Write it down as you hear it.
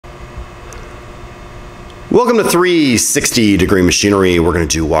Welcome to 360 Degree Machinery. We're going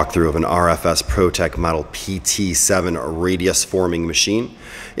to do a walkthrough of an Rfs Protech model PT-7 radius forming machine.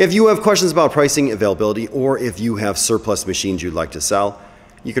 If you have questions about pricing, availability, or if you have surplus machines you'd like to sell,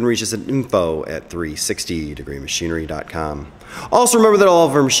 you can reach us at info@360degreemachinery.com. Also remember that all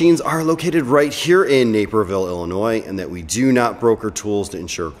of our machines are located right here in Naperville, Illinois, and that we do not broker tools to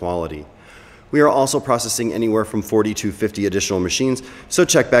ensure quality. We are also processing anywhere from 40 to 50 additional machines, so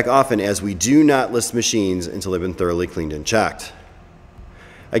check back often as we do not list machines until they've been thoroughly cleaned and checked.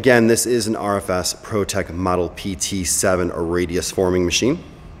 Again, this is an Rfs Protech model PT-7 radius forming machine.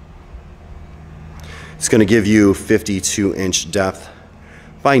 It's going to give you 52-inch depth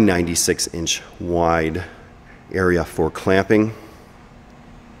by 96-inch wide area for clamping.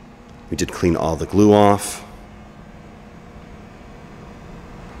 We did clean all the glue off.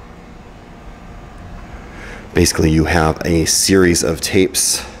 Basically, you have a series of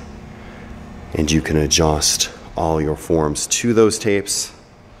tapes, and you can adjust all your forms to those tapes.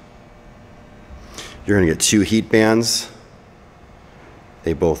 You're going to get 2 heat bands.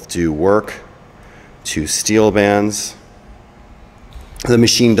 They both do work. 2 steel bands. The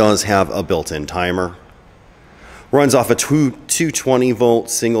machine does have a built-in timer. Runs off a 220-volt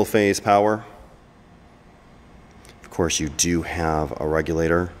single-phase power. Of course, you do have a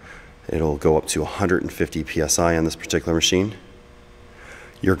regulator. It'll go up to 150 psi on this particular machine.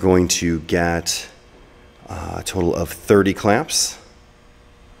 You're going to get a total of 30 clamps,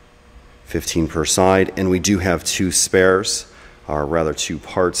 15 per side, and we do have 2 spares, or rather 2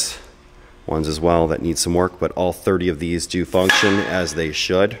 parts, ones as well that need some work, but all 30 of these do function as they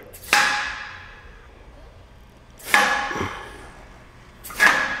should.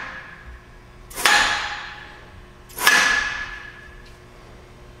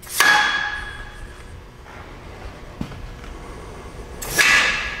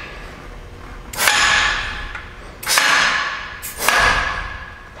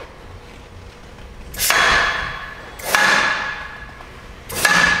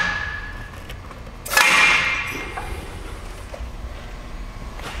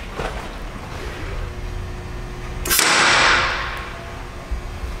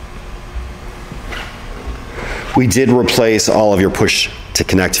 We did replace all of your push to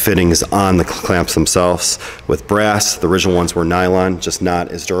connect fittings on the clamps themselves with brass. The original ones were nylon, just not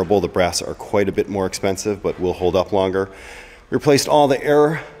as durable. The brass are quite a bit more expensive, but will hold up longer. We replaced all the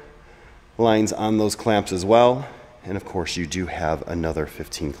air lines on those clamps as well. And of course, you do have another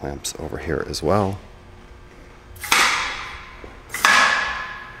 15 clamps over here as well.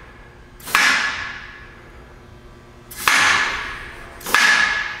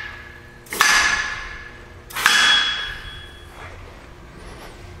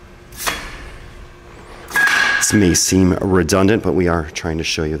 This may seem redundant, but we are trying to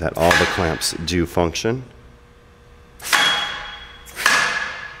show you that all the clamps do function.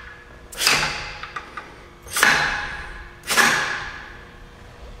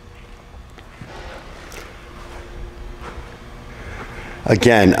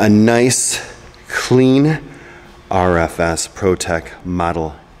 Again, a nice, clean Rfs Protech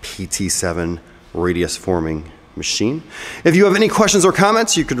model PT-7 radius forming machine. If you have any questions or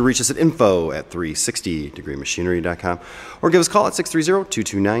comments, you could reach us at info@360degreemachinery.com or give us a call at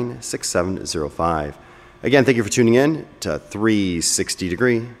 630-229-6705. Again, thank you for tuning in to 360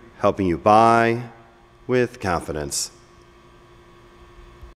 Degree, helping you buy with confidence.